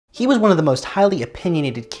He was one of the most highly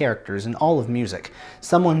opinionated characters in all of music,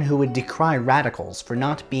 someone who would decry radicals for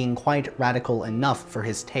not being quite radical enough for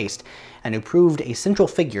his taste, and who proved a central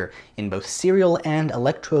figure in both serial and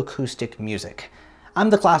electroacoustic music.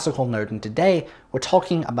 I'm the classical nerd, and today we're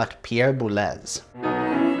talking about Pierre Boulez.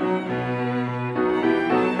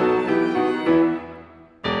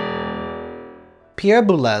 Pierre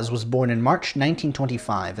Boulez was born in March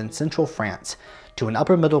 1925 in central France to an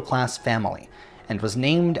upper-middle-class family, and was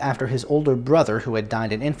named after his older brother who had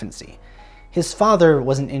died in infancy. His father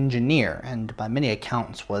was an engineer, and by many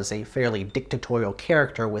accounts was a fairly dictatorial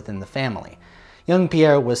character within the family. Young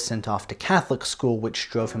Pierre was sent off to Catholic school, which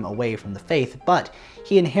drove him away from the faith, but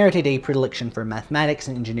he inherited a predilection for mathematics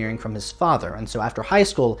and engineering from his father, and so after high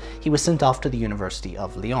school, he was sent off to the University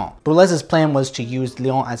of Lyon. Boulez's plan was to use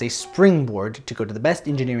Lyon as a springboard to go to the best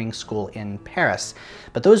engineering school in Paris,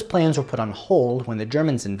 but those plans were put on hold when the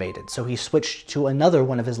Germans invaded, so he switched to another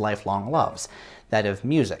one of his lifelong loves, that of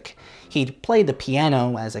music. He'd played the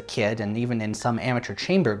piano as a kid and even in some amateur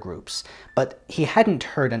chamber groups, but he hadn't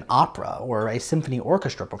heard an opera or a symphony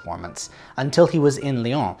orchestra performance until he was in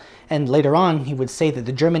Lyon, and later on he would say that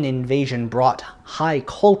the German invasion brought high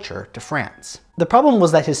culture to France. The problem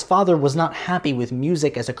was that his father was not happy with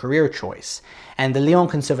music as a career choice, and the Lyon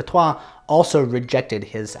Conservatoire also rejected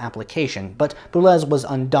his application, but Boulez was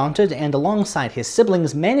undaunted and alongside his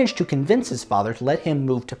siblings managed to convince his father to let him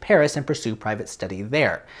move to Paris and pursue private study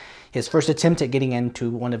there. His first attempt at getting into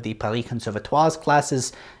one of the Paris Conservatoire's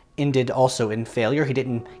classes ended also in failure. He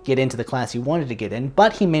didn't get into the class he wanted to get in,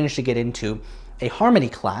 but he managed to get into a harmony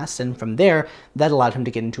class, and from there, that allowed him to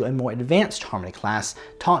get into a more advanced harmony class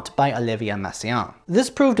taught by Olivier Messiaen. This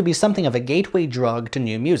proved to be something of a gateway drug to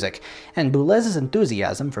new music, and Boulez's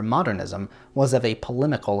enthusiasm for modernism was of a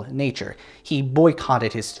polemical nature. He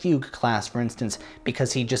boycotted his fugue class, for instance,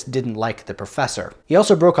 because he just didn't like the professor. He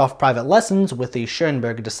also broke off private lessons with the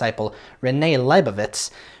Schoenberg disciple René Leibowitz,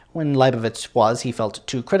 when Leibowitz was, he felt,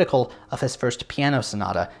 too critical of his first piano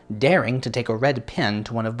sonata, daring to take a red pen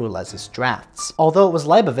to one of Boulez's drafts. Although it was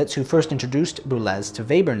Leibowitz who first introduced Boulez to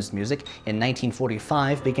Webern's music in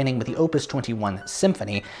 1945, beginning with the Opus 21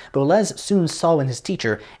 Symphony, Boulez soon saw in his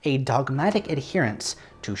teacher a dogmatic adherence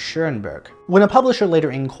to Schoenberg. When a publisher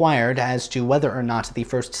later inquired as to whether or not the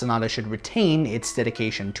first sonata should retain its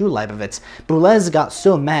dedication to Leibowitz, Boulez got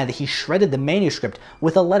so mad that he shredded the manuscript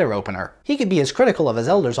with a letter opener. He could be as critical of his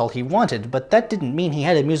elders all he wanted, but that didn't mean he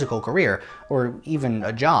had a musical career, or even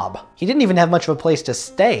a job. He didn't even have much of a place to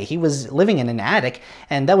stay. He was living in an attic,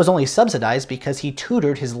 and that was only subsidized because he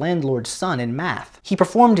tutored his landlord's son in math. He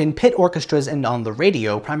performed in pit orchestras and on the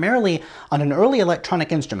radio, primarily on an early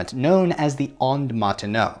electronic instrument known as the onde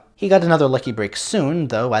Marteau. He got another lucky break soon,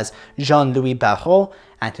 though, as Jean-Louis Barrault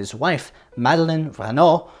and his wife, Madeleine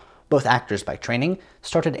Renaud, both actors by training,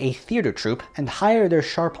 started a theater troupe and hired their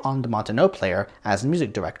sharp onde Marteau player as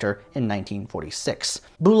music director in 1946.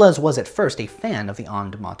 Boulez was at first a fan of the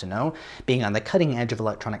onde Marteau, being on the cutting edge of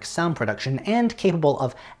electronic sound production and capable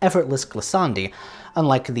of effortless glissandi,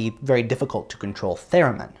 unlike the very difficult to control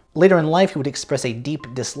theremin. Later in life, he would express a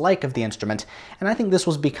deep dislike of the instrument, and I think this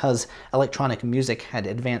was because electronic music had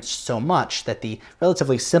advanced so much that the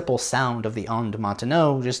relatively simple sound of the onde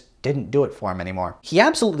Marteau just didn't do it for him anymore. He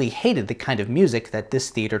absolutely hated the kind of music that this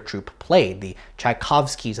theater troupe played, the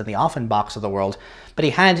Tchaikovskys and the Offenbachs of the world, but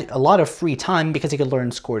he had a lot of free time because he could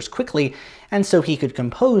learn scores quickly, and so he could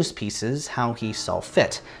compose pieces how he saw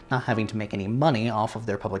fit, not having to make any money off of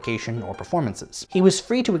their publication or performances. He was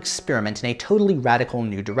free to experiment in a totally radical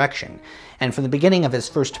new direction, and from the beginning of his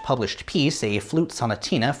first published piece, a flute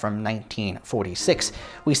sonatina from 1946,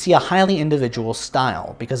 we see a highly individual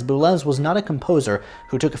style, because Boulez was not a composer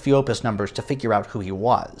who took a few opus numbers to figure out who he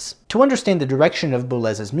was. To understand the direction of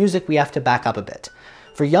Boulez's music, we have to back up a bit.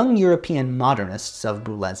 For young European modernists of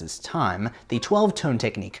Boulez's time, the 12-tone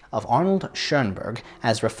technique of Arnold Schoenberg,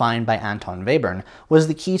 as refined by Anton Webern, was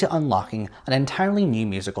the key to unlocking an entirely new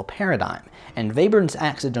musical paradigm, and Webern's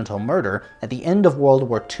accidental murder at the end of World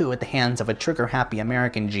War II at the hands of a trigger-happy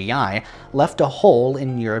American GI left a hole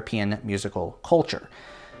in European musical culture.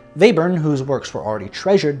 Webern, whose works were already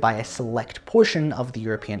treasured by a select portion of the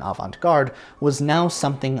European avant-garde, was now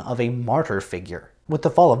something of a martyr figure. With the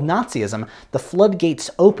fall of Nazism, the floodgates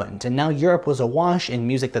opened, and now Europe was awash in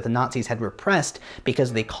music that the Nazis had repressed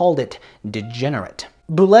because they called it degenerate.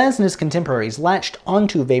 Boulez and his contemporaries latched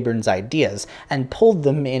onto Webern's ideas and pulled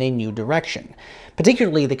them in a new direction,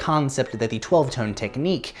 particularly the concept that the 12-tone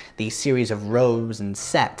technique, the series of rows and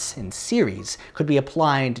sets in series, could be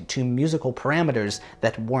applied to musical parameters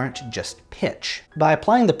that weren't just pitch. By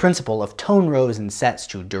applying the principle of tone rows and sets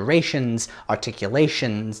to durations,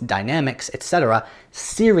 articulations, dynamics, etc.,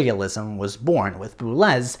 serialism was born, with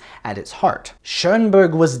Boulez at its heart.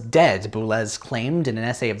 Schoenberg was dead, Boulez claimed in an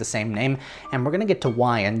essay of the same name, and we're going to get to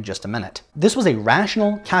why in just a minute. This was a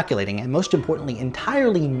rational, calculating, and most importantly,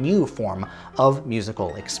 entirely new form of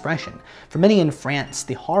musical expression. For many in France,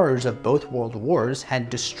 the horrors of both world wars had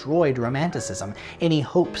destroyed Romanticism, any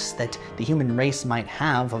hopes that the human race might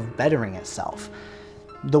have of bettering itself.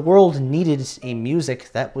 The world needed a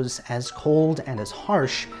music that was as cold and as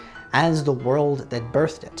harsh as the world that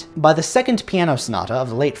birthed it. By the second piano sonata of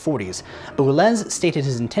the late 40s, Boulez stated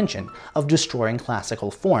his intention of destroying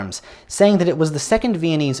classical forms, saying that it was the Second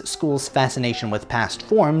Viennese School's fascination with past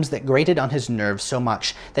forms that grated on his nerves so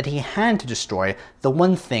much that he had to destroy the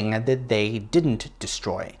one thing that they didn't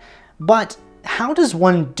destroy. But how does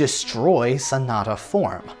one destroy sonata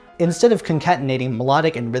form? Instead of concatenating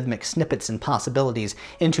melodic and rhythmic snippets and possibilities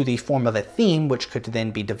into the form of a theme which could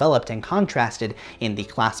then be developed and contrasted in the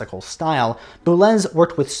classical style, Boulez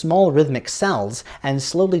worked with small rhythmic cells and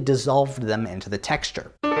slowly dissolved them into the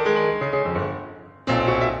texture.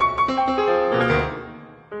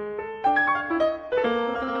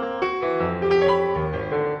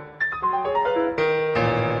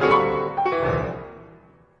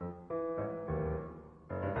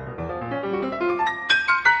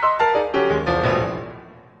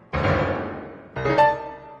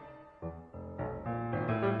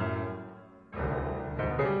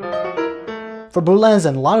 For Boulez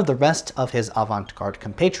and a lot of the rest of his avant-garde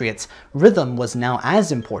compatriots, rhythm was now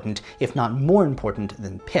as important, if not more important,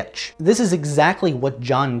 than pitch. This is exactly what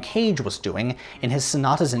John Cage was doing in his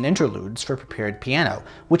sonatas and interludes for prepared piano,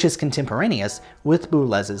 which is contemporaneous with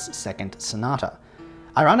Boulez's second sonata.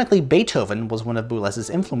 Ironically, Beethoven was one of Boulez's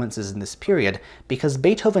influences in this period because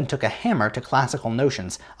Beethoven took a hammer to classical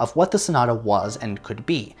notions of what the sonata was and could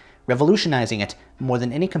be, revolutionizing it more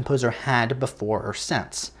than any composer had before or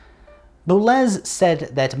since. Boulez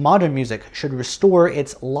said that modern music should restore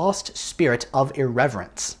its lost spirit of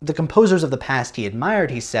irreverence. The composers of the past he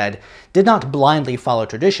admired, he said, did not blindly follow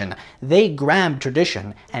tradition, they grabbed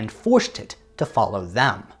tradition and forced it to follow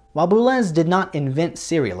them. While Boulez did not invent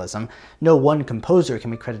serialism, no one composer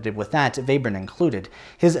can be credited with that, Webern included.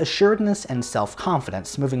 His assuredness and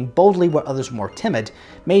self-confidence, moving boldly where others were more timid,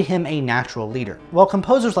 made him a natural leader. While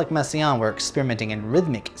composers like Messiaen were experimenting in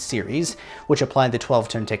rhythmic series, which applied the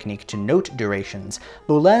 12-tone technique to note durations,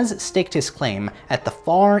 Boulez staked his claim at the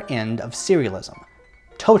far end of serialism.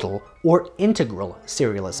 Total or integral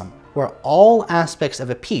serialism, where all aspects of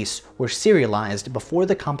a piece were serialized before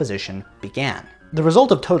the composition began. The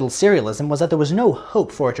result of total serialism was that there was no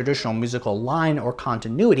hope for a traditional musical line or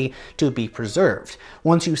continuity to be preserved.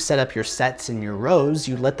 Once you set up your sets and your rows,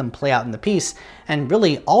 you let them play out in the piece, and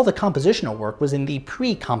really all the compositional work was in the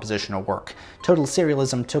pre-compositional work. Total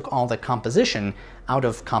serialism took all the composition out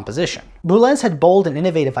of composition. Boulez had bold and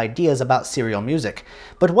innovative ideas about serial music,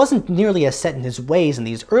 but wasn't nearly as set in his ways in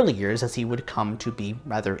these early years as he would come to be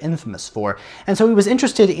rather infamous for, and so he was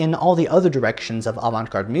interested in all the other directions of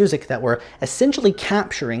avant-garde music that were essentially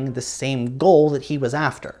capturing the same goal that he was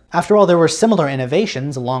after. After all, there were similar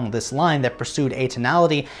innovations along this line that pursued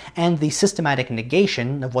atonality and the systematic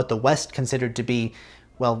negation of what the West considered to be,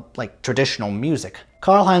 well, like traditional music.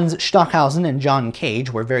 Karlheinz Stockhausen and John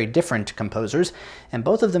Cage were very different composers, and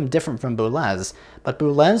both of them different from Boulez, but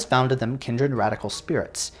Boulez founded them kindred radical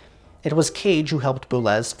spirits. It was Cage who helped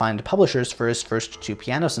Boulez find publishers for his first two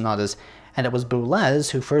piano sonatas, and it was Boulez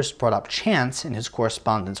who first brought up chants in his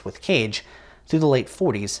correspondence with Cage through the late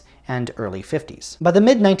 40s and early 50s. By the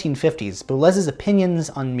mid-1950s, Boulez's opinions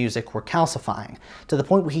on music were calcifying, to the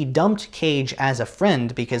point where he dumped Cage as a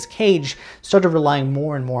friend because Cage started relying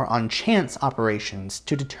more and more on chance operations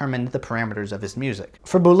to determine the parameters of his music.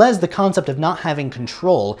 For Boulez, the concept of not having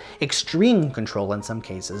control, extreme control in some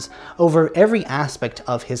cases, over every aspect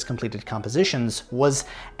of his completed compositions was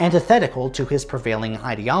antithetical to his prevailing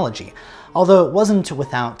ideology, although it wasn't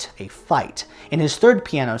without a fight. In his third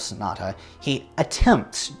piano sonata, he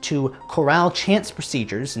attempts to chorale chance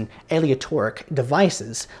procedures and aleatoric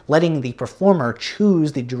devices, letting the performer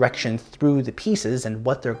choose the direction through the pieces and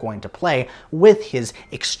what they're going to play with his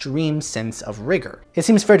extreme sense of rigor. It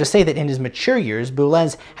seems fair to say that in his mature years,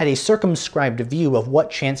 Boulez had a circumscribed view of what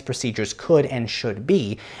chance procedures could and should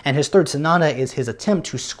be, and his third sonata is his attempt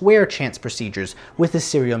to square chance procedures with the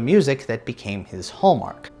serial music that became his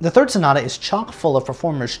hallmark. The third sonata is chock full of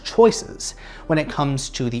performers' choices when it comes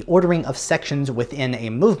to the ordering of sections within a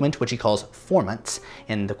movement, movement, which he calls formants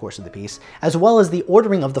in the course of the piece, as well as the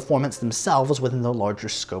ordering of the formants themselves within the larger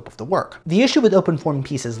scope of the work. The issue with open form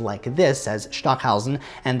pieces like this, as Stockhausen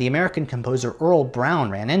and the American composer Earl Brown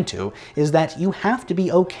ran into, is that you have to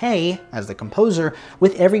be okay, as the composer,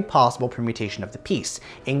 with every possible permutation of the piece,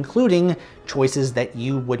 including choices that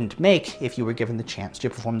you wouldn't make if you were given the chance to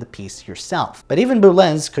perform the piece yourself. But even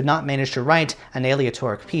Boulez could not manage to write an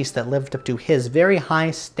aleatoric piece that lived up to his very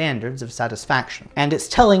high standards of satisfaction. And it's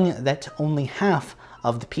telling that only half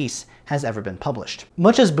of the piece has ever been published.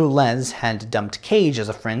 Much as Boulez had dumped Cage as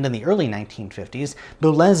a friend in the early 1950s,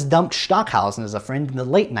 Boulez dumped Stockhausen as a friend in the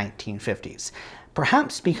late 1950s.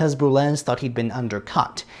 Perhaps because Boulez thought he'd been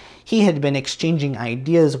undercut. He had been exchanging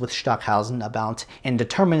ideas with Stockhausen about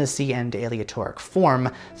indeterminacy and aleatoric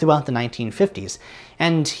form throughout the 1950s,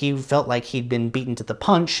 and he felt like he'd been beaten to the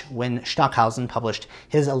punch when Stockhausen published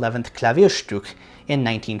his 11th Klavierstück in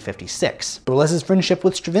 1956. Boulez's friendship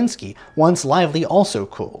with Stravinsky, once lively, also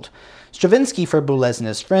cooled. Stravinsky, for Boulez and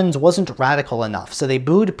his friends, wasn't radical enough, so they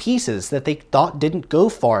booed pieces that they thought didn't go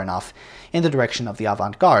far enough in the direction of the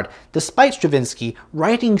avant-garde, despite Stravinsky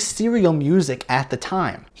writing serial music at the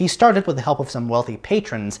time. He started, with the help of some wealthy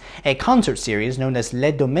patrons, a concert series known as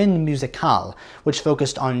Les Domaines Musicaux, which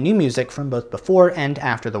focused on new music from both before and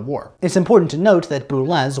after the war. It's important to note that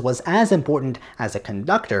Boulez was as important as a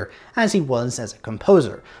conductor as he was as a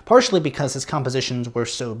composer, partially because his compositions were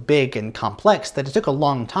so big and complex that it took a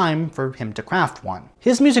long time for him to craft one.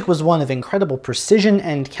 His music was one of incredible precision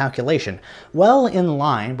and calculation, well in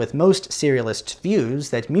line with most serialist views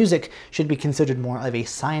that music should be considered more of a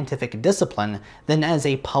scientific discipline than as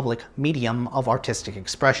a public medium of artistic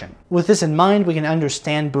expression. With this in mind, we can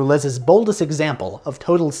understand Boulez's boldest example of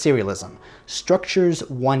total serialism, Structures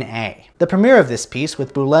 1A. The premiere of this piece,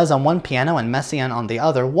 with Boulez on one piano and Messiaen on the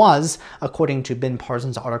other, was, according to Ben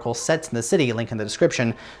Parsons' article Sets in the City, link in the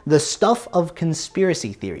description, the stuff of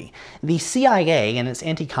conspiracy theory. The CIA, in its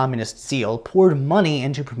anti-communist zeal, poured money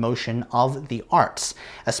into promotion of the arts,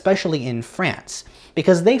 especially in France,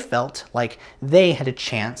 because they felt like they had a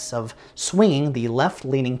chance of swinging the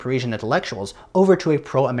left-leaning Parisian intellectuals over to a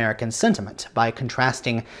pro-American sentiment by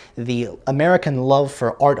contrasting the American love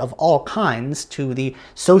for art of all kinds to the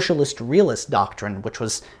socialist realist doctrine, which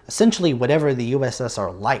was essentially whatever the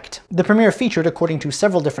USSR liked. The premiere featured, according to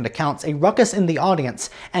several different accounts, a ruckus in the audience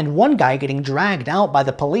and one guy getting dragged out by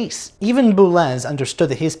the police. Even Boulez understood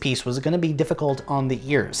that his piece was going to be difficult on the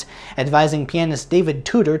ears, advising pianist David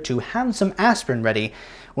Tudor to have some aspirin ready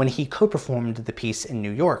when he co-performed the piece in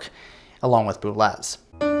New York, along with Boulez.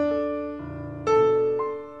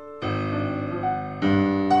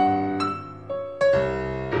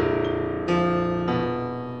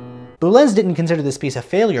 Boulez didn't consider this piece a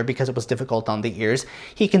failure because it was difficult on the ears.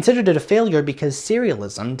 He considered it a failure because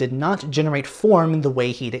serialism did not generate form the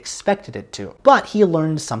way he'd expected it to. But he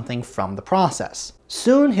learned something from the process.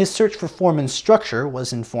 Soon, his search for form and structure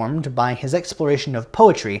was informed by his exploration of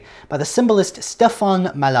poetry by the symbolist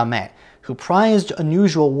Stéphane Mallarmé, who prized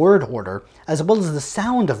unusual word order as well as the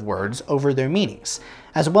sound of words over their meanings,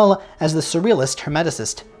 as well as the surrealist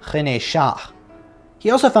hermeticist René Char. He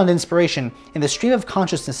also found inspiration in the stream of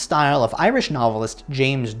consciousness style of Irish novelist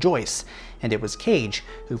James Joyce, and it was Cage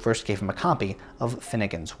who first gave him a copy of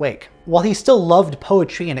Finnegan's Wake. While he still loved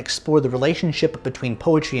poetry and explored the relationship between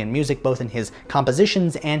poetry and music both in his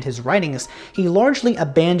compositions and his writings, he largely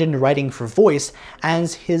abandoned writing for voice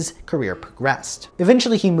as his career progressed.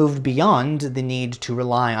 Eventually he moved beyond the need to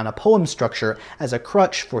rely on a poem structure as a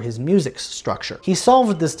crutch for his music's structure. He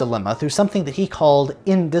solved this dilemma through something that he called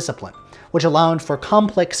indiscipline, which allowed for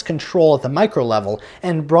complex control at the micro level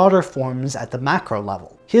and broader forms at the macro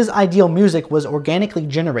level. His ideal music was organically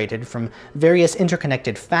generated from various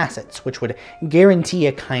interconnected facets, which would guarantee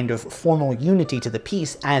a kind of formal unity to the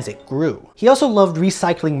piece as it grew. He also loved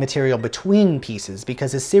recycling material between pieces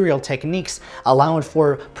because his serial techniques allowed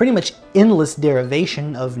for pretty much endless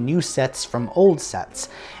derivation of new sets from old sets,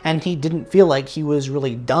 and he didn't feel like he was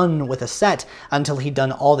really done with a set until he'd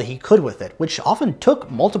done all that he could with it, which often took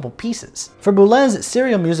multiple pieces. For Boulez,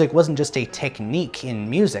 serial music wasn't just a technique in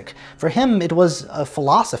music. For him, it was a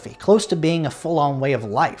philosophy, close to being a full-on way of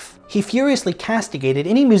life. He furiously castigated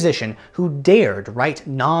any musician who dared write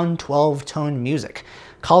non-12-tone music,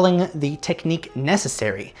 calling the technique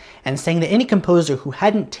necessary, and saying that any composer who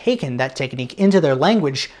hadn't taken that technique into their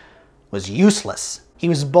language was useless. He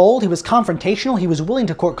was bold, he was confrontational, he was willing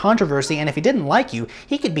to court controversy, and if he didn't like you,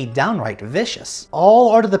 he could be downright vicious. All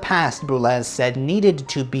art of the past, Boulez said, needed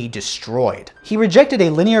to be destroyed. He rejected a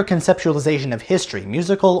linear conceptualization of history,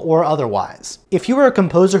 musical or otherwise. If you were a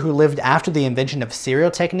composer who lived after the invention of serial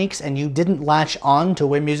techniques and you didn't latch on to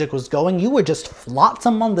where music was going, you were just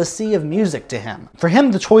flotsam on the sea of music to him. For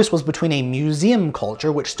him, the choice was between a museum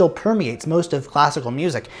culture, which still permeates most of classical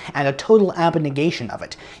music, and a total abnegation of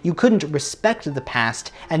it. You couldn't respect the past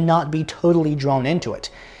and not be totally drawn into it.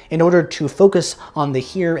 In order to focus on the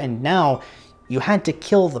here and now, you had to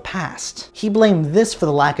kill the past. He blamed this for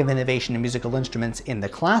the lack of innovation in musical instruments in the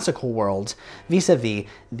classical world vis-a-vis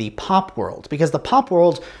the pop world, because the pop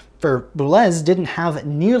world for Boulez didn't have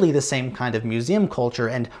nearly the same kind of museum culture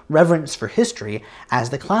and reverence for history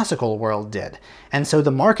as the classical world did, and so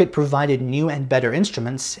the market provided new and better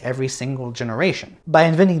instruments every single generation. By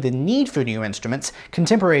inventing the need for new instruments,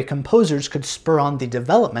 contemporary composers could spur on the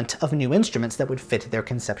development of new instruments that would fit their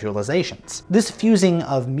conceptualizations. This fusing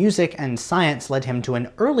of music and science led him to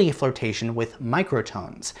an early flirtation with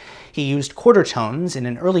microtones. He used quarter tones in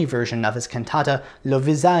an early version of his cantata Le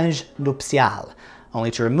Visage Nuptial, only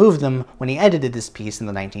to remove them when he edited this piece in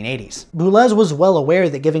the 1980s. Boulez was well aware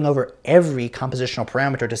that giving over every compositional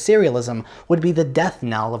parameter to serialism would be the death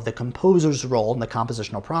knell of the composer's role in the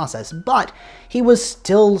compositional process, but he was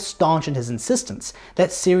still staunch in his insistence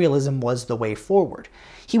that serialism was the way forward.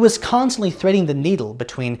 He was constantly threading the needle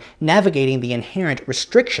between navigating the inherent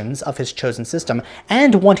restrictions of his chosen system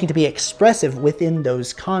and wanting to be expressive within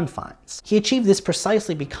those confines. He achieved this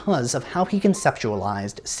precisely because of how he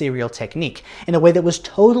conceptualized serial technique in a way that was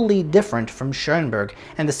totally different from Schoenberg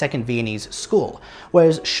and the Second Viennese school,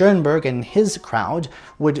 whereas Schoenberg and his crowd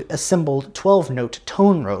would assemble 12-note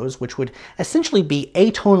tone rows, which would essentially be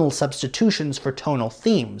atonal substitutions for tonal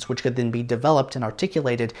themes, which could then be developed and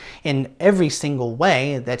articulated in every single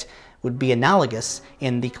way that would be analogous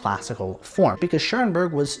in the classical form. Because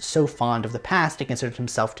Schoenberg was so fond of the past, he considered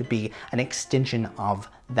himself to be an extension of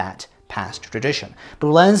that past tradition.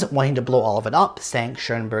 Boulez, wanting to blow all of it up, saying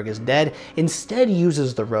Schoenberg is dead, instead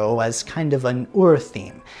uses the row as kind of an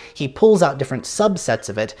theme. He pulls out different subsets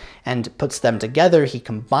of it and puts them together, he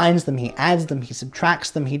combines them, he adds them, he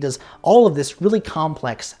subtracts them, he does all of this really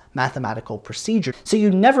complex mathematical procedure. So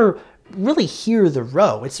you never really hear the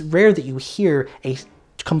row. It's rare that you hear a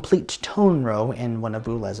complete tone row in one of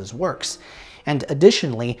Boulez's works. And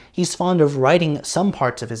additionally, he's fond of writing some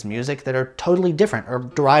parts of his music that are totally different or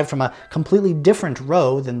derived from a completely different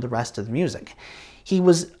row than the rest of the music. He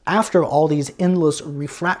was after all these endless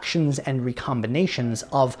refractions and recombinations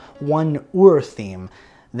of one theme,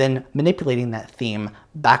 then manipulating that theme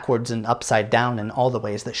backwards and upside down in all the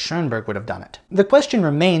ways that Schoenberg would have done it. The question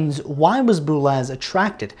remains, why was Boulez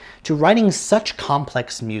attracted to writing such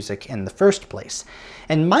complex music in the first place?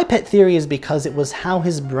 And my pet theory is because it was how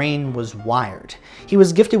his brain was wired. He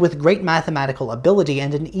was gifted with great mathematical ability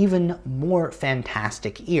and an even more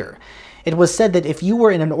fantastic ear. It was said that if you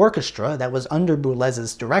were in an orchestra that was under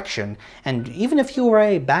Boulez's direction, and even if you were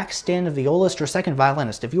a backstand violist or second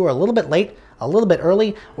violinist, if you were a little bit late, a little bit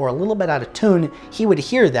early, or a little bit out of tune, he would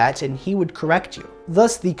hear that and he would correct you.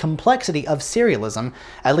 Thus, the complexity of serialism,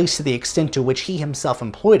 at least to the extent to which he himself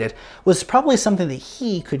employed it, was probably something that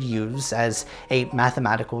he could use as a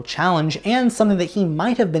mathematical challenge and something that he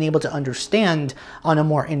might have been able to understand on a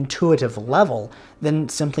more intuitive level than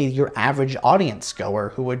simply your average audience goer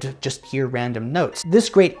who would just hear random notes. This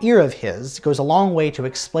great ear of his goes a long way to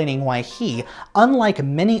explaining why he, unlike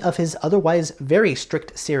many of his otherwise very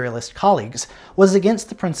strict serialist colleagues, was against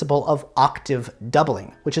the principle of octave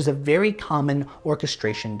doubling, which is a very common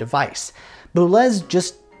orchestration device. Boulez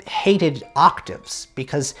just hated octaves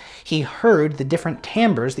because he heard the different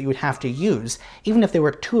timbres that you would have to use, even if they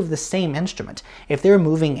were two of the same instrument. If they were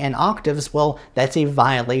moving in octaves, well, that's a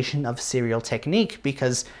violation of serial technique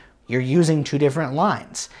because you're using two different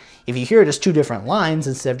lines. If you hear it as two different lines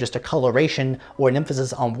instead of just a coloration or an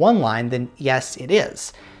emphasis on one line, then yes, it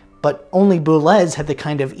is. But only Boulez had the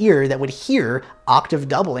kind of ear that would hear octave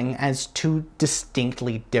doubling as two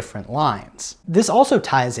distinctly different lines. This also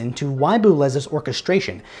ties into why Boulez's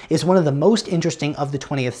orchestration is one of the most interesting of the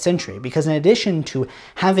 20th century, because in addition to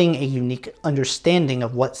having a unique understanding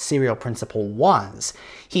of what serial principle was,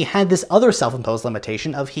 he had this other self-imposed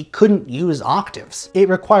limitation of he couldn't use octaves. It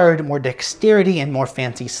required more dexterity and more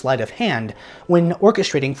fancy sleight of hand when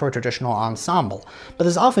orchestrating for a traditional ensemble, but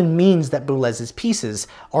this often means that Boulez's pieces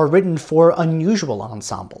are written for unusual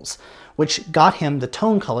ensembles, which got him the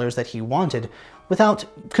tone colors that he wanted without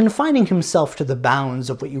confining himself to the bounds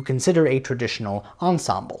of what you consider a traditional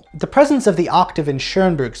ensemble. The presence of the octave in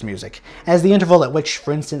Schoenberg's music, as the interval at which,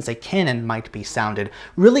 for instance, a canon might be sounded,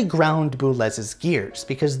 really ground Boulez's gears,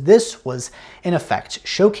 because this was, in effect,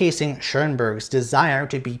 showcasing Schoenberg's desire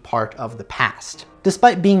to be part of the past.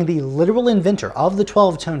 Despite being the literal inventor of the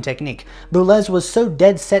 12-tone technique, Boulez was so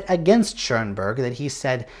dead set against Schoenberg that he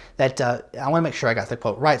said that, I want to make sure I got the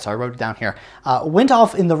quote right, so I wrote it down here, went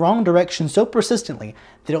off in the wrong direction so persistently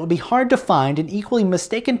that it would be hard to find an equally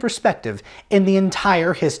mistaken perspective in the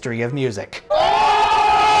entire history of music.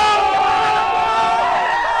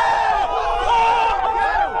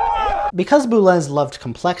 Because Boulez loved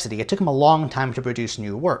complexity, it took him a long time to produce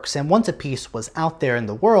new works, and once a piece was out there in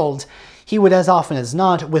the world, he would as often as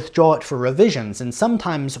not withdraw it for revisions, and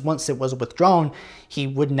sometimes once it was withdrawn, he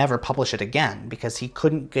would never publish it again, because he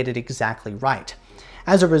couldn't get it exactly right.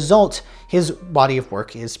 As a result, his body of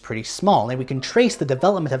work is pretty small, and we can trace the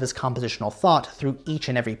development of his compositional thought through each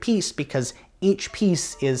and every piece because each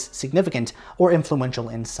piece is significant or influential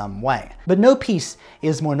in some way. But no piece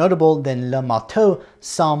is more notable than Le Marteau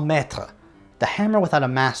sans Maître, the hammer without a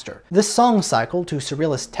master. This song cycle to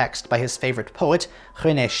surrealist text by his favorite poet,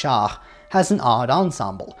 René Char, has an odd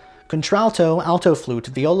ensemble: contralto, alto flute,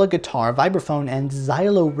 viola, guitar, vibraphone, and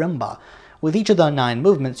xylorimba, with each of the 9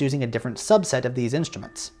 movements using a different subset of these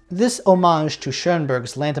instruments. This homage to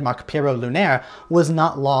Schoenberg's landmark Pierrot Lunaire was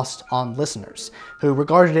not lost on listeners, who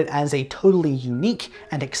regarded it as a totally unique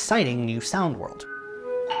and exciting new sound world.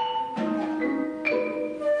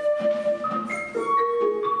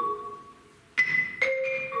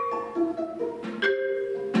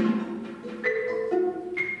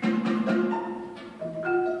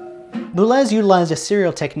 Boulez utilized a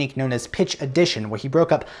serial technique known as pitch addition, where he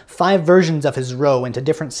broke up 5 versions of his row into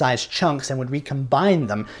different sized chunks and would recombine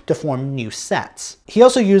them to form new sets. He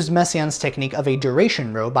also used Messiaen's technique of a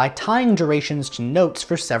duration row by tying durations to notes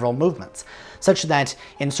for several movements, such that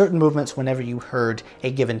in certain movements, whenever you heard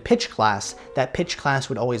a given pitch class, that pitch class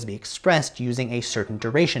would always be expressed using a certain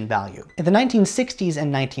duration value. In the 1960s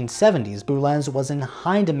and 1970s, Boulez was in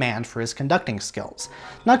high demand for his conducting skills,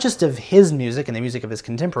 not just of his music and the music of his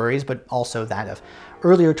contemporaries, but also that of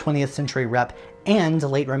earlier 20th century rep and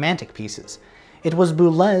late Romantic pieces. It was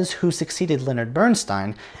Boulez who succeeded Leonard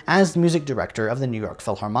Bernstein as the music director of the New York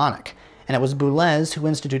Philharmonic, and it was Boulez who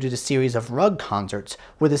instituted a series of rug concerts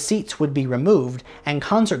where the seats would be removed and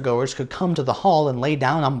concertgoers could come to the hall and lay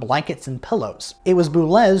down on blankets and pillows. It was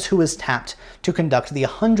Boulez who was tapped to conduct the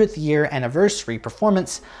 100th year anniversary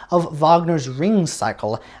performance of Wagner's Ring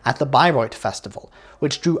Cycle at the Bayreuth Festival,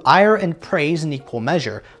 which drew ire and praise in equal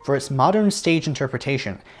measure for its modern stage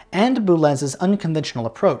interpretation and Boulez's unconventional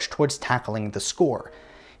approach towards tackling the score.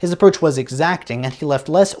 His approach was exacting, and he left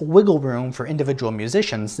less wiggle room for individual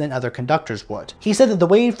musicians than other conductors would. He said that the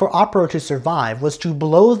way for opera to survive was to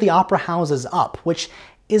blow the opera houses up, which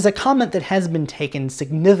is a comment that has been taken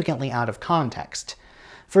significantly out of context.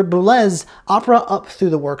 For Boulez, opera up through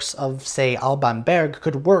the works of, say, Alban Berg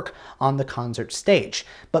could work on the concert stage,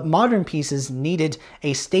 but modern pieces needed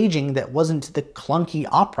a staging that wasn't the clunky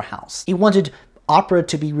opera house. He wanted opera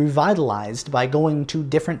to be revitalized by going to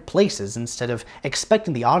different places instead of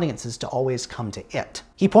expecting the audiences to always come to it.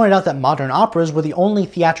 He pointed out that modern operas were the only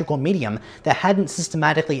theatrical medium that hadn't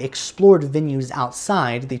systematically explored venues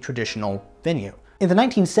outside the traditional venue. In the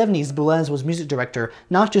 1970s, Boulez was music director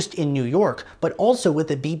not just in New York, but also with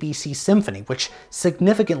the BBC Symphony, which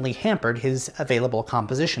significantly hampered his available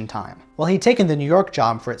composition time. While he'd taken the New York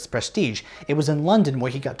job for its prestige, it was in London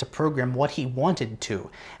where he got to program what he wanted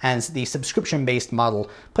to, as the subscription-based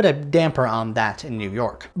model put a damper on that in New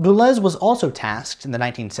York. Boulez was also tasked in the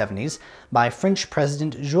 1970s by French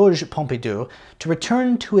President Georges Pompidou to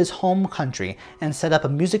return to his home country and set up a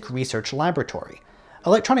music research laboratory.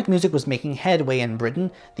 Electronic music was making headway in Britain,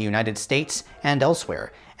 the United States, and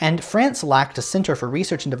elsewhere, and France lacked a center for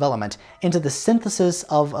research and development into the synthesis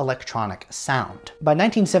of electronic sound. By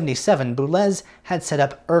 1977, Boulez had set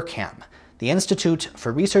up IRCAM, the Institute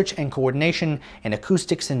for Research and Coordination in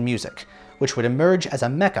Acoustics and Music, which would emerge as a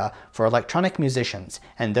mecca for electronic musicians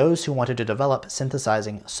and those who wanted to develop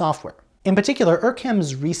synthesizing software. In particular,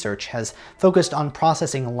 IRCAM's research has focused on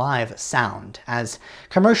processing live sound, as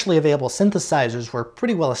commercially available synthesizers were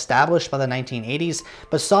pretty well established by the 1980s,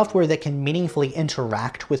 but software that can meaningfully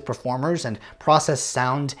interact with performers and process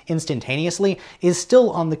sound instantaneously is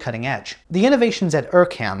still on the cutting edge. The innovations at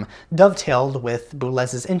IRCAM dovetailed with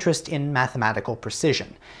Boulez's interest in mathematical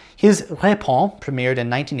precision. His Répons, premiered in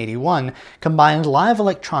 1981, combined live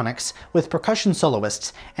electronics with percussion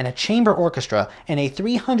soloists and a chamber orchestra in a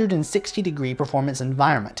 360-degree performance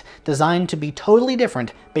environment, designed to be totally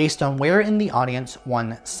different based on where in the audience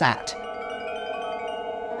one sat.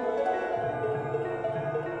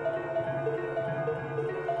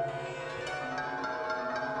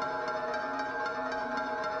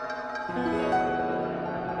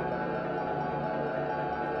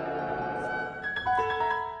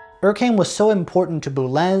 Ökém was so important to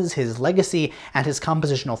Boulez, his legacy, and his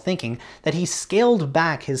compositional thinking that he scaled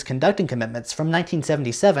back his conducting commitments from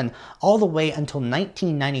 1977 all the way until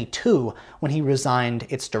 1992 when he resigned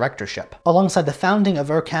its directorship. Alongside the founding of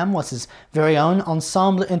Ökém was his very own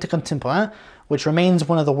Ensemble Intercontemporain, which remains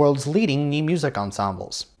one of the world's leading new music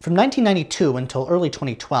ensembles. From 1992 until early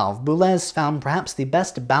 2012, Boulez found perhaps the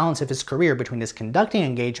best balance of his career between his conducting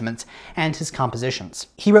engagements and his compositions.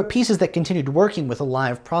 He wrote pieces that continued working with the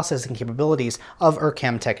live processing capabilities of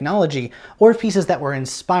Ökém technology, or pieces that were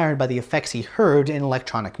inspired by the effects he heard in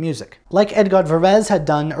electronic music. Like Edgar Varèse had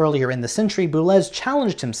done earlier in the century, Boulez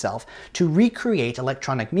challenged himself to recreate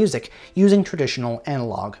electronic music using traditional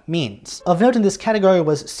analog means. Of note in this category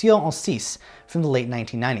was Sillon en Six, from the late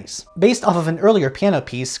 1990s. Based off of an earlier piano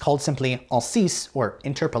piece called simply En Six, or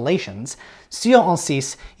Interpolations, Sillon en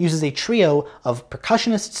Six uses a trio of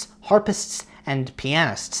percussionists, harpists, and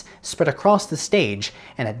pianists spread across the stage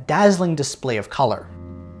in a dazzling display of color.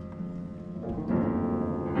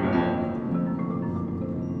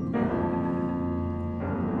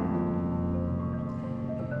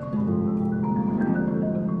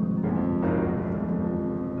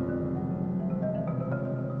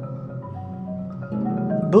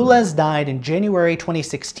 Boulez died in January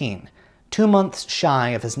 2016, 2 months shy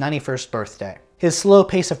of his 91st birthday. His slow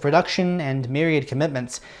pace of production and myriad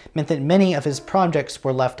commitments meant that many of his projects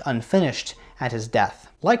were left unfinished at his death.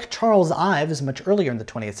 Like Charles Ives much earlier in the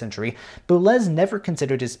 20th century, Boulez never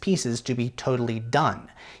considered his pieces to be totally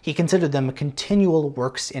done. He considered them continual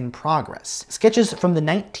works in progress. Sketches from the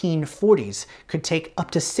 1940s could take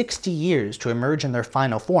up to 60 years to emerge in their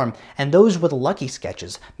final form, and those were the lucky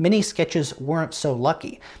sketches. Many sketches weren't so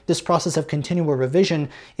lucky. This process of continual revision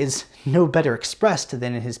is no better expressed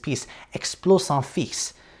than in his piece Exploit sans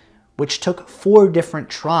fils, which took 4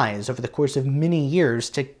 different tries over the course of many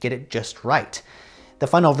years to get it just right. The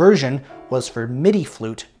final version was for MIDI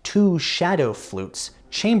flute, 2 shadow flutes,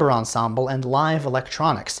 chamber ensemble, and live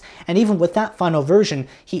electronics, and even with that final version,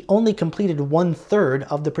 he only completed 1/3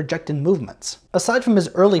 of the projected movements. Aside from his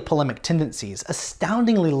early polemic tendencies,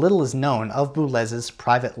 astoundingly little is known of Boulez's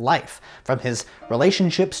private life, from his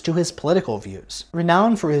relationships to his political views.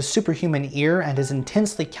 Renowned for his superhuman ear and his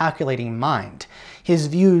intensely calculating mind, his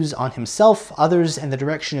views on himself, others, and the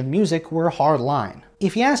direction of music were hardline.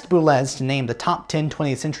 If you asked Boulez to name the top 10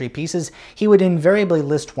 20th century pieces, he would invariably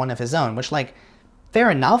list one of his own, which, like, fair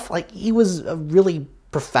enough, like, he was a really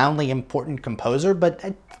profoundly important composer, but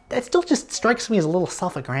that still just strikes me as a little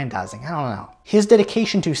self-aggrandizing. I don't know. His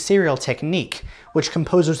dedication to serial technique, which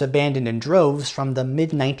composers abandoned in droves from the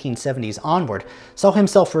mid-1970s onward, saw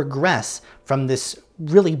himself regress from this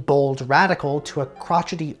really bold radical to a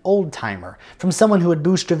crotchety old-timer, from someone who would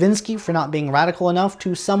boo Stravinsky for not being radical enough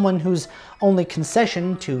to someone whose only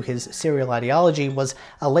concession to his serial ideology was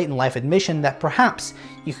a late-in-life admission that perhaps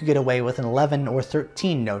you could get away with an 11 or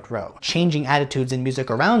 13 note row. Changing attitudes in music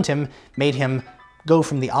around him made him go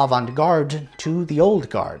from the avant-garde to the old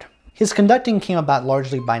guard. His conducting came about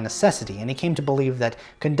largely by necessity, and he came to believe that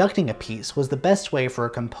conducting a piece was the best way for a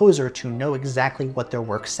composer to know exactly what their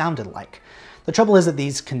work sounded like. The trouble is that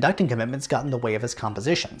these conducting commitments got in the way of his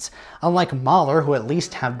compositions. Unlike Mahler, who at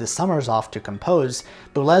least had the summers off to compose,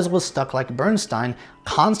 Boulez was stuck like Bernstein,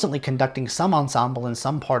 constantly conducting some ensemble in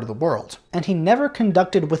some part of the world. And he never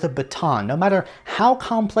conducted with a baton. No matter how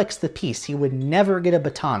complex the piece, he would never get a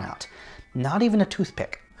baton out. Not even a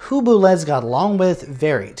toothpick. Who Boulez got along with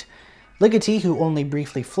varied. Ligeti, who only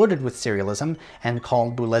briefly flirted with serialism and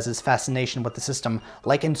called Boulez's fascination with the system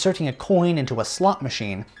like inserting a coin into a slot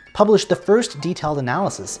machine, published the first detailed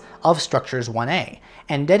analysis of Structures 1A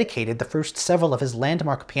and dedicated the first several of his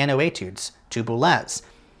landmark piano etudes to Boulez.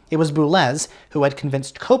 It was Boulez who had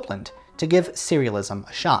convinced Copland to give serialism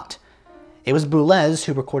a shot. It was Boulez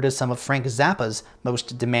who recorded some of Frank Zappa's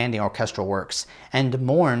most demanding orchestral works and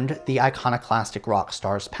mourned the iconoclastic rock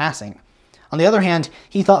star's passing. On the other hand,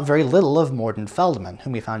 he thought very little of Morten Feldman,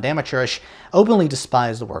 whom he found amateurish, openly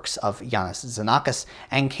despised the works of Janis Xenakis,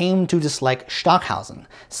 and came to dislike Stockhausen,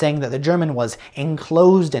 saying that the German was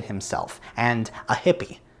enclosed in himself and a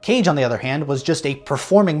hippie. Cage, on the other hand, was just a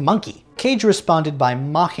performing monkey Cage responded by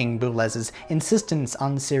mocking Boulez's insistence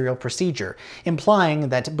on serial procedure, implying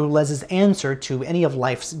that Boulez's answer to any of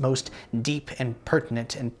life's most deep and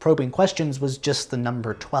pertinent and probing questions was just the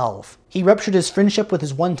number 12. He ruptured his friendship with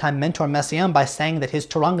his one-time mentor Messiaen by saying that his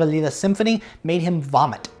Turangalila symphony made him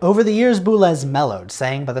vomit. Over the years, Boulez mellowed,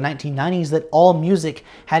 saying by the 1990s that all music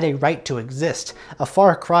had a right to exist, a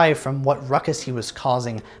far cry from what ruckus he was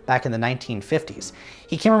causing back in the 1950s.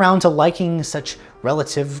 He came around to liking such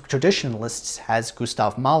relative traditionalists as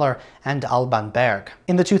Gustav Mahler and Alban Berg.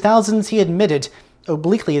 In the 2000s, he admitted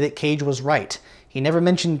obliquely that Cage was right. He never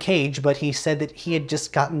mentioned Cage, but he said that he had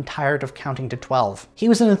just gotten tired of counting to 12. He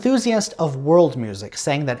was an enthusiast of world music,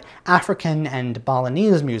 saying that African and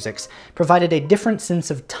Balinese musics provided a different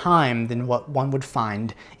sense of time than what one would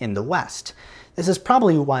find in the West. This is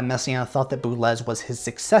probably why Messiaen thought that Boulez was his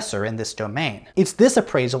successor in this domain. It's this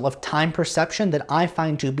appraisal of time perception that I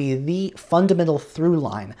find to be the fundamental through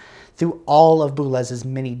line through all of Boulez's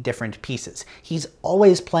many different pieces. He's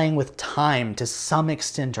always playing with time to some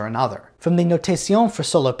extent or another. From the Notation for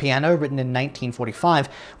solo piano, written in 1945,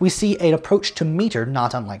 we see an approach to meter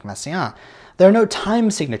not unlike Messiaen. There are no time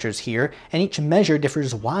signatures here, and each measure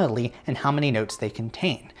differs wildly in how many notes they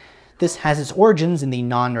contain. This has its origins in the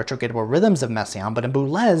non-retrogradable rhythms of Messiaen, but in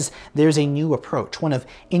Boulez, there's a new approach, one of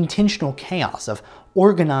intentional chaos, of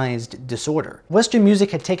organized disorder. Western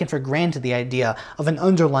music had taken for granted the idea of an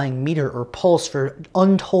underlying meter or pulse for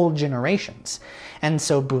untold generations. And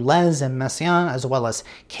so Boulez and Messiaen, as well as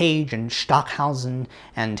Cage and Stockhausen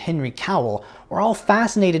and Henry Cowell, were all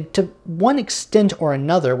fascinated to one extent or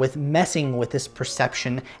another with messing with this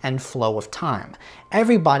perception and flow of time.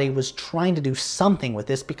 Everybody was trying to do something with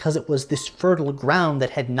this because it was this fertile ground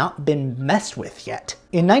that had not been messed with yet.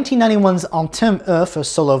 In 1991's Ultime Heure for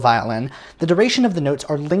solo violin, the duration of the notes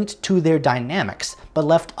are linked to their dynamics, but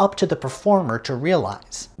left up to the performer to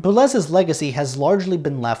realize. Boulez's legacy has largely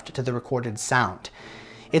been left to the recorded sound.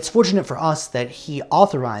 It's fortunate for us that he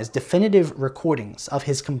authorized definitive recordings of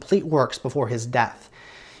his complete works before his death.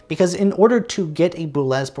 Because in order to get a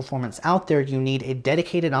Boulez performance out there, you need a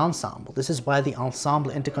dedicated ensemble. This is why the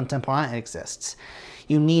Ensemble Intercontemporain exists.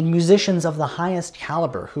 You need musicians of the highest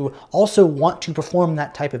caliber who also want to perform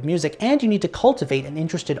that type of music, and you need to cultivate an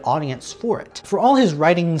interested audience for it. For all his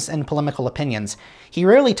writings and polemical opinions, he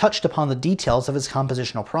rarely touched upon the details of his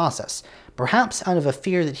compositional process, perhaps out of a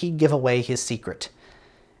fear that he'd give away his secret.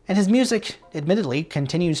 And his music, admittedly,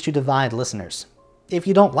 continues to divide listeners. If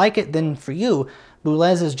you don't like it, then for you,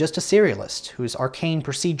 Boulez is just a serialist whose arcane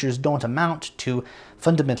procedures don't amount to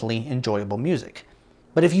fundamentally enjoyable music.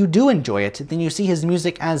 But if you do enjoy it, then you see his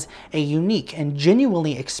music as a unique and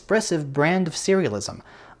genuinely expressive brand of serialism,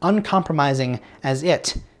 uncompromising as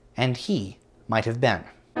it and he might have been.